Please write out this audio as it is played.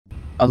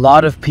A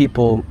lot of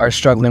people are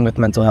struggling with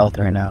mental health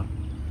right now.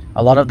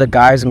 A lot of the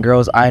guys and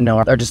girls I know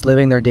are just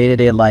living their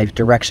day-to-day life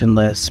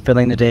directionless,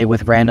 filling the day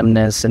with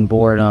randomness and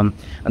boredom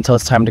until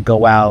it's time to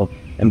go out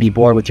and be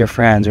bored with your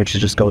friends or to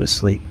just go to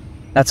sleep.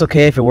 That's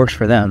okay if it works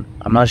for them.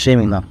 I'm not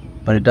shaming them,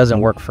 but it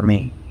doesn't work for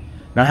me.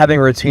 Not having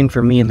a routine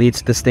for me leads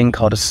to this thing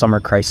called a summer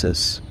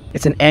crisis.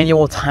 It's an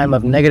annual time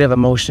of negative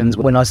emotions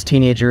when us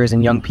teenagers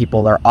and young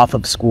people are off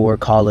of school or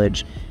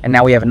college, and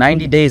now we have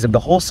 90 days of the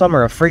whole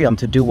summer of freedom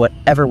to do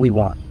whatever we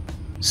want.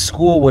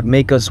 School would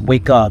make us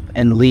wake up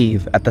and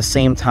leave at the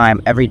same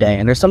time every day,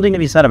 and there's something to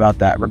be said about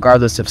that,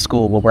 regardless if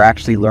school, what we're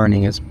actually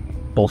learning, is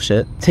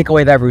bullshit. Take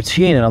away that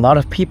routine and a lot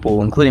of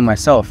people, including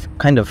myself,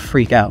 kind of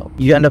freak out.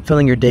 You end up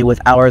filling your day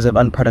with hours of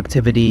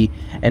unproductivity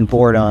and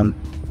boredom.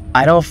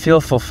 I don't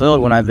feel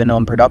fulfilled when I've been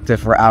unproductive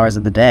for hours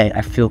of the day.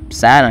 I feel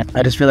sad.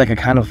 I just feel like I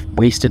kind of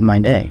wasted my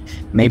day.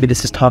 Maybe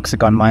this is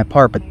toxic on my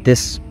part, but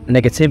this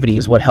negativity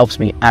is what helps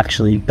me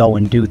actually go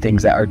and do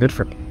things that are good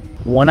for me.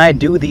 When I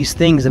do these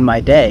things in my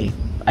day,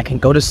 I can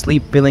go to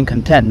sleep feeling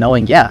content,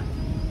 knowing, yeah,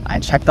 I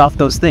checked off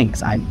those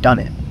things. I've done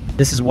it.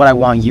 This is what I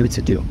want you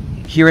to do.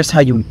 Here is how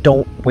you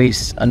don't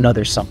waste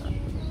another summer.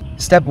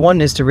 Step 1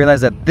 is to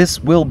realize that this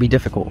will be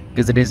difficult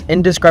because it is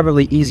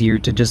indescribably easier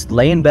to just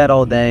lay in bed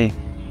all day,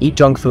 eat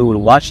junk food,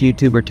 watch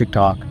YouTube or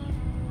TikTok.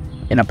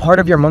 And a part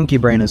of your monkey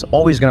brain is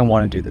always going to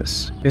want to do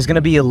this. There's going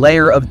to be a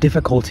layer of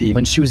difficulty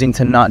when choosing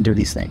to not do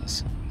these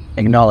things.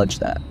 Acknowledge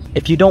that.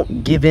 If you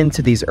don't give in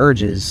to these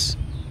urges,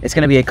 it's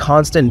going to be a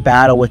constant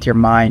battle with your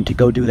mind to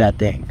go do that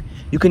thing.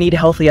 You can eat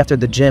healthy after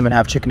the gym and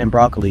have chicken and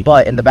broccoli,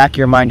 but in the back of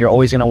your mind, you're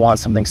always going to want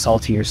something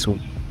salty or sweet.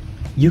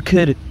 You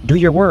could do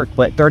your work,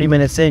 but 30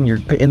 minutes in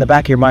the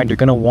back of your mind, you're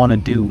going to want to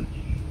do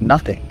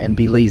nothing and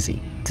be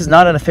lazy. This is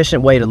not an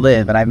efficient way to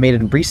live, and I've made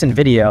a recent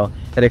video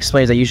that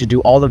explains that you should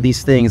do all of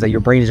these things that your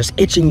brain is just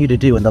itching you to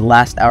do in the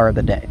last hour of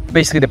the day.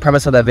 Basically, the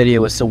premise of that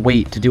video is to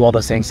wait to do all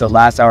those things the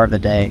last hour of the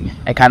day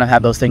and kind of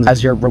have those things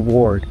as your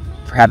reward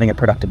for having a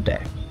productive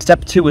day.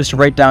 Step 2 is to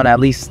write down at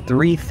least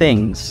 3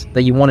 things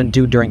that you want to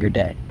do during your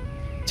day.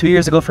 2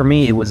 years ago for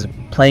me, it was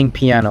playing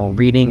piano,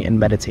 reading, and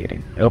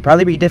meditating. It'll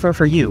probably be different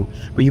for you,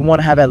 but you want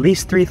to have at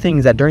least 3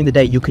 things that during the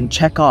day you can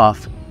check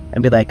off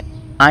and be like,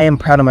 I am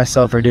proud of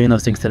myself for doing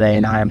those things today,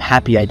 and I am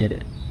happy I did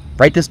it.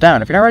 Write this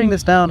down. If you're not writing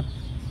this down,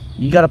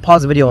 you gotta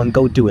pause the video and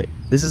go do it.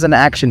 This is an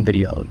action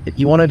video. If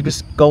you want to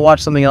just go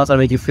watch something else that'll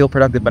make you feel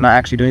productive but not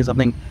actually doing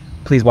something,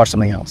 please watch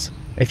something else.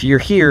 If you're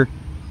here,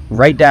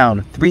 write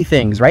down 3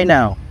 things right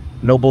now,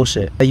 no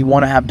bullshit, that you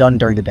want to have done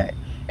during the day.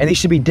 And these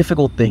should be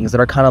difficult things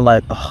that are kind of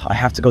like, oh, I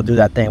have to go do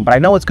that thing, but I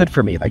know it's good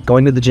for me, like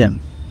going to the gym.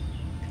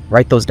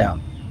 Write those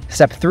down.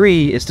 Step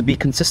 3 is to be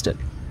consistent.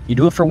 You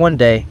do it for one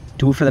day,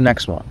 do it for the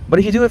next one. But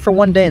if you do it for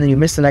one day and then you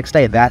miss the next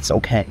day, that's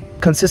okay.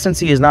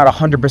 Consistency is not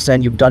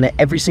 100%. You've done it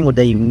every single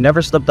day. You've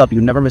never slipped up.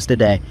 You've never missed a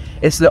day.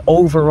 It's the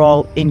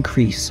overall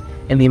increase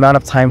in the amount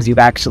of times you've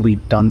actually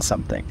done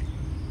something.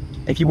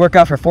 If you work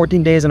out for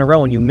 14 days in a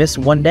row and you miss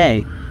one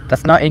day,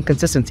 that's not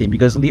inconsistency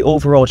because the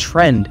overall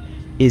trend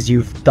is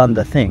you've done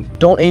the thing.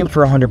 Don't aim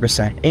for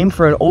 100%. Aim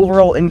for an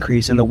overall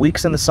increase in the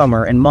weeks in the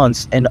summer and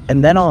months and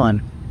then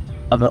on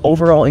of an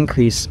overall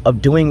increase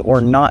of doing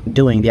or not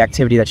doing the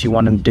activity that you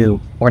want to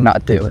do or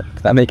not do.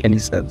 Does that make any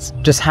sense?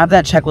 Just have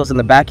that checklist in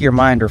the back of your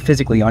mind or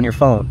physically on your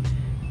phone,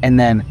 and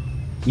then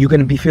you're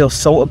going to feel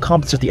so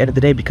accomplished at the end of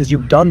the day because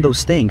you've done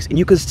those things. And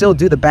you can still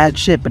do the bad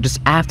shit, but just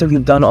after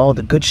you've done all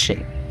the good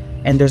shit.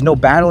 And there's no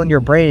battle in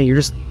your brain, and you're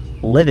just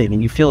living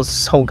and you feel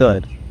so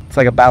good. It's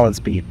like a balance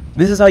beat.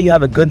 This is how you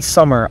have a good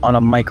summer on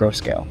a micro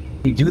scale.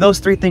 You do those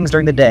 3 things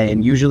during the day,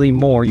 and usually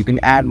more. You can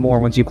add more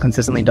once you've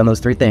consistently done those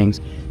 3 things.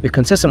 You're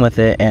consistent with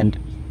it, and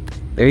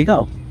there you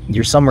go.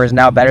 Your summer is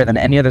now better than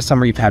any other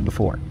summer you've had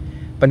before.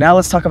 But now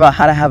let's talk about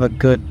how to have a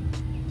good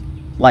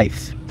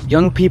life.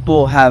 Young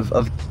people have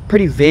a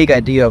pretty vague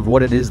idea of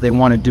what it is they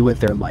want to do with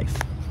their life.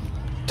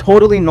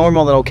 Totally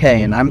normal and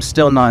okay, and I'm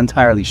still not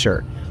entirely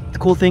sure. The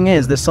cool thing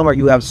is, this summer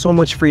you have so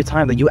much free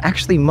time that you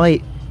actually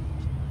might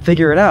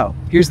figure it out.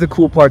 Here's the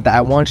cool part that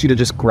I want you to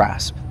just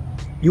grasp.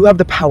 You have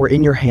the power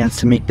in your hands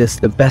to make this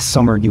the best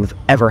summer you've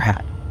ever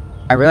had.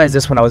 I realized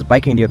this when I was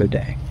biking the other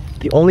day.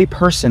 The only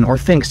person or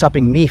thing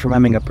stopping me from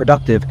having a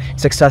productive,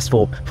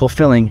 successful,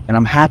 fulfilling, and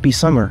I'm happy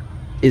summer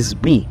is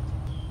me.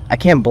 I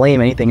can't blame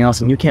anything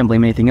else, and you can't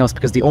blame anything else,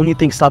 because the only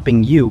thing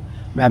stopping you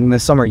from having the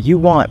summer you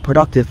want,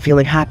 productive,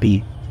 feeling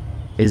happy,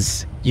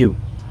 is you.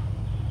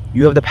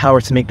 You have the power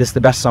to make this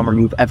the best summer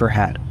you've ever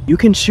had. You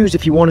can choose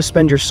if you want to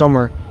spend your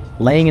summer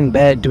laying in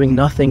bed, doing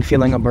nothing,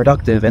 feeling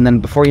unproductive, and then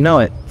before you know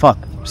it, fuck,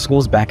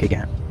 school's back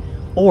again.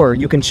 Or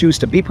you can choose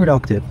to be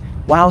productive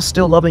while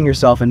still loving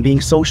yourself and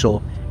being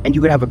social, and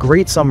you could have a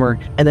great summer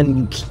and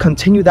then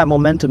continue that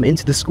momentum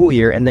into the school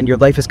year, and then your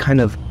life is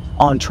kind of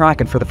on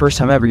track, and for the first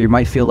time ever, you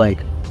might feel like,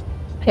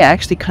 hey, I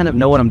actually kind of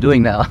know what I'm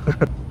doing now.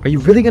 Are you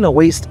really gonna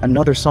waste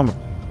another summer?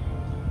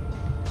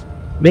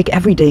 Make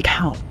every day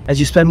count. As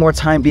you spend more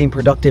time being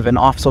productive and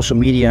off social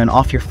media and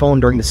off your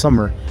phone during the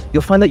summer,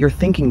 you'll find that you're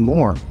thinking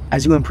more.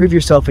 As you improve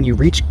yourself and you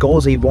reach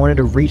goals that you wanted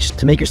to reach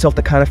to make yourself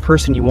the kind of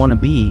person you want to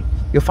be,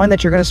 you'll find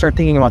that you're going to start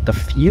thinking about the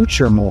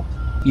future more.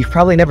 You've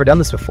probably never done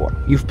this before.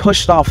 You've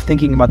pushed off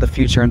thinking about the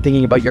future and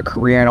thinking about your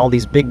career and all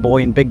these big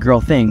boy and big girl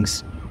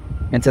things.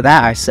 And to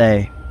that I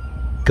say,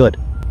 good.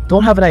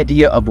 Don't have an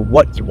idea of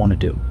what you want to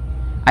do.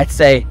 I'd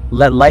say,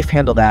 let life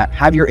handle that,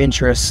 have your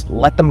interests,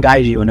 let them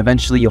guide you, and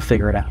eventually you'll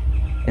figure it out.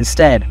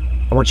 Instead,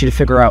 I want you to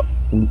figure out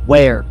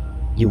where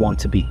you want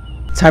to be.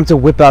 Time to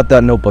whip out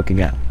that notebook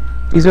again.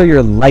 These are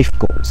your life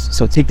goals,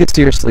 so take this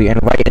seriously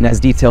and write in as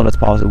detailed as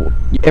possible.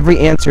 Every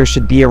answer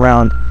should be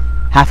around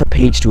half a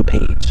page to a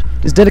page.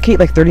 Just dedicate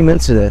like 30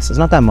 minutes to this, it's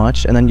not that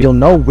much, and then you'll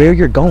know where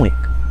you're going.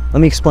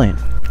 Let me explain.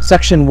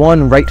 Section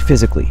 1, write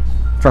physically.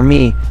 For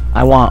me,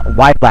 I want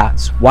wide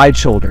lats, wide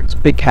shoulders,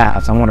 big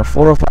calves. I want a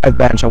 405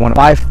 bench, I want a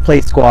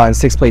 5-plate squat and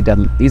 6-plate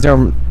deadlift. These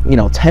are,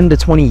 10 to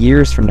 20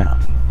 years from now.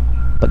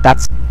 But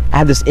I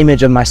have this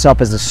image of myself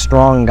as a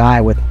strong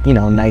guy with,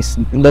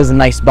 lives a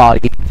nice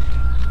body.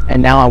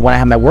 And now when I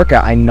have my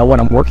workout, I know what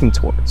I'm working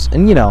towards.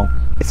 And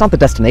it's not the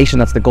destination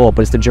that's the goal,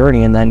 but it's the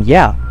journey. And then,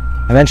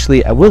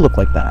 eventually I will look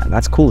like that. And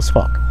that's cool as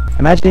fuck.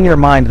 Imagine in your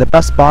mind the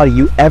best body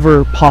you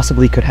ever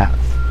possibly could have.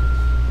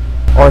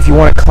 Or if you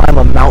want to climb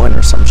a mountain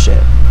or some shit,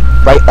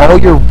 write all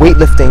your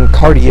weightlifting,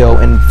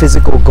 cardio, and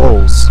physical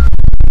goals,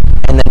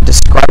 and then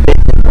describe it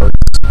in words.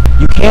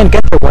 You can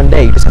get there one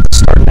day, you just have to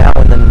start now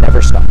and then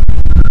never stop.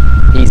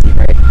 Easy,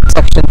 right?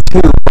 Section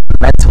 2,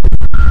 mentally.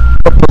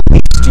 What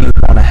beliefs do you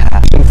want to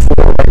have? Section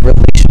 4, write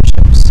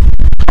relationships.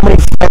 How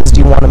many friends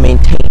do you want to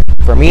maintain?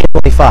 For me, it's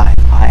only 5.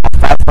 I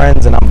have 5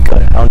 friends and I'm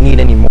good. I don't need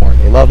any more.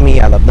 They love me,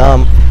 I love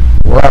them.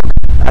 We're out.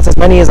 That's as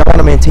many as I want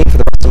to maintain for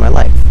the rest of my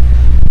life.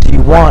 Do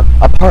you want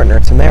a partner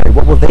to marry?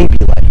 What will they be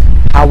like?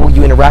 How will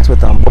you interact with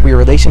them? What will your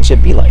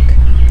relationship be like?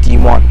 Do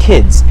you want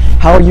kids?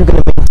 How are you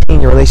going to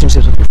maintain your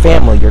relationships with your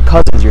family, your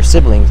cousins, your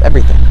siblings,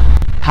 everything?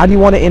 How do you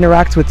want to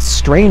interact with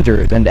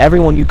strangers and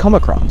everyone you come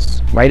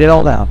across? Write it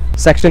all down.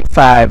 Section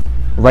 5,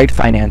 write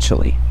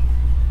financially.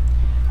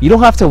 You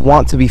don't have to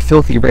want to be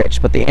filthy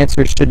rich, but the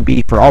answer should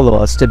be for all of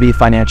us to be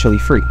financially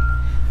free.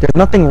 There's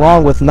nothing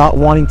wrong with not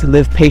wanting to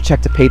live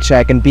paycheck to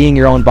paycheck and being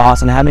your own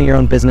boss and having your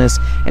own business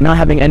and not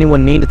having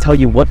anyone need to tell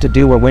you what to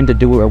do or when to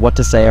do it or what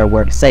to say or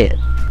where to say it.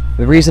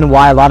 The reason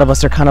why a lot of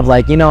us are kind of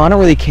like, I don't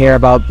really care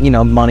about,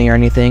 money or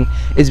anything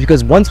is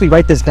because once we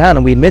write this down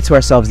and we admit to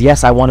ourselves,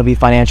 yes, I want to be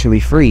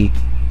financially free,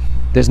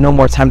 there's no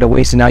more time to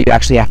waste and now you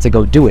actually have to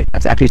go do it. You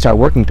have to actually start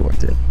working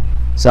towards it.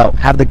 So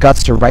have the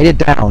guts to write it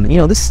down.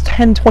 This is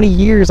 10, 20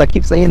 years, I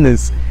keep saying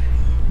this.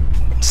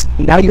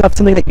 Now you have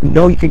something that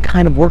you can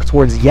kind of work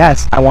towards.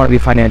 Yes, I want to be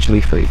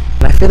financially free.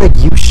 And I feel like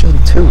you should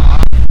too.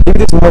 Maybe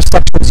there's more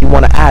sections you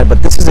want to add,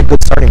 but this is a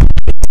good starting point.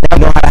 Now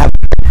you know how to have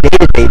a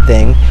day-to-day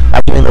thing by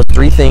doing those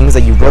 3 things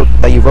that you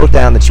wrote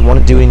down that you want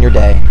to do in your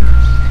day.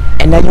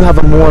 And now you have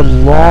a more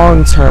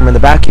long-term in the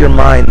back of your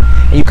mind,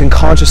 and you can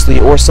consciously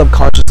or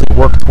subconsciously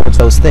work towards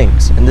those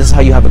things. And this is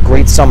how you have a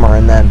great summer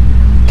and then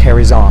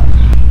carries on.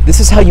 This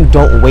is how you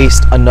don't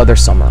waste another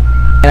summer.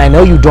 And I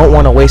know you don't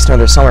want to waste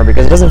another summer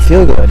because it doesn't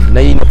feel good. Now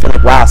you feel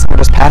like, wow, summer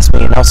just passed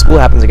me and now school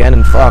happens again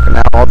and fuck, and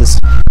now all this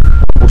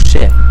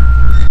bullshit.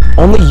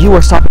 Only you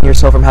are stopping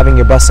yourself from having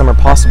your best summer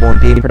possible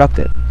and being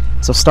productive.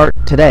 So start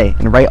today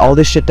and write all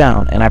this shit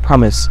down, and I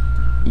promise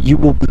you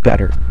will be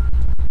better.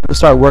 You'll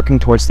start working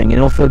towards things and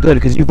it'll feel good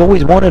because you've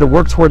always wanted to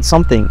work towards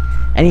something,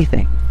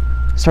 anything.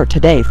 Start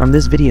today from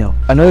this video.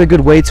 Another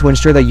good way to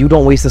ensure that you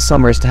don't waste the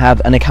summer is to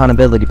have an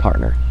accountability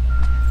partner.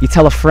 You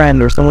tell a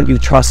friend or someone you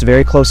trust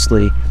very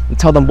closely and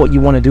tell them what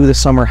you want to do this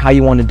summer, how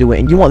you want to do it,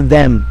 and you want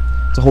them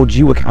to hold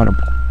you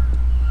accountable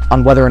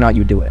on whether or not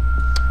you do it.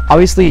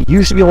 Obviously,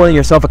 you should be holding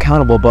yourself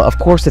accountable, but of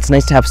course it's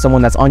nice to have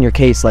someone that's on your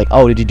case, like,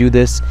 oh, did you do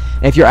this?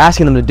 And if you're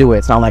asking them to do it,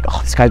 it's not like, oh,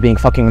 this guy's being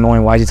fucking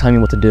annoying, why is he telling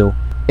me what to do?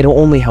 It'll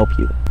only help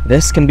you.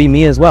 This can be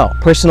me as well.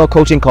 Personal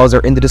coaching calls are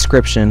in the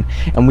description,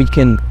 and we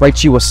can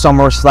write you a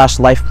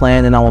summer/life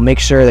plan, and I will make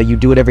sure that you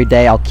do it every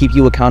day. I'll keep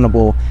you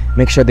accountable,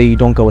 make sure that you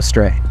don't go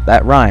astray.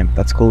 That rhyme,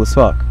 that's cool as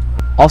fuck.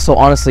 Also,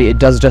 honestly, it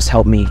does just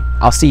help me.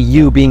 I'll see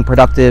you being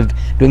productive,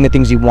 doing the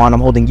things you want,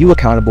 I'm holding you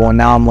accountable, and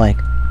now I'm like,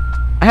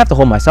 I have to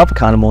hold myself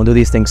accountable and do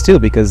these things too,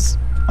 because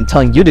I'm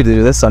telling you to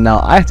do this, so now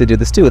I have to do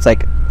this too. It's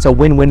like, it's a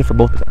win-win for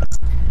both of us.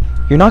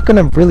 You're not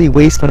gonna really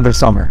waste another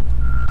summer,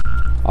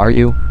 are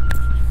you?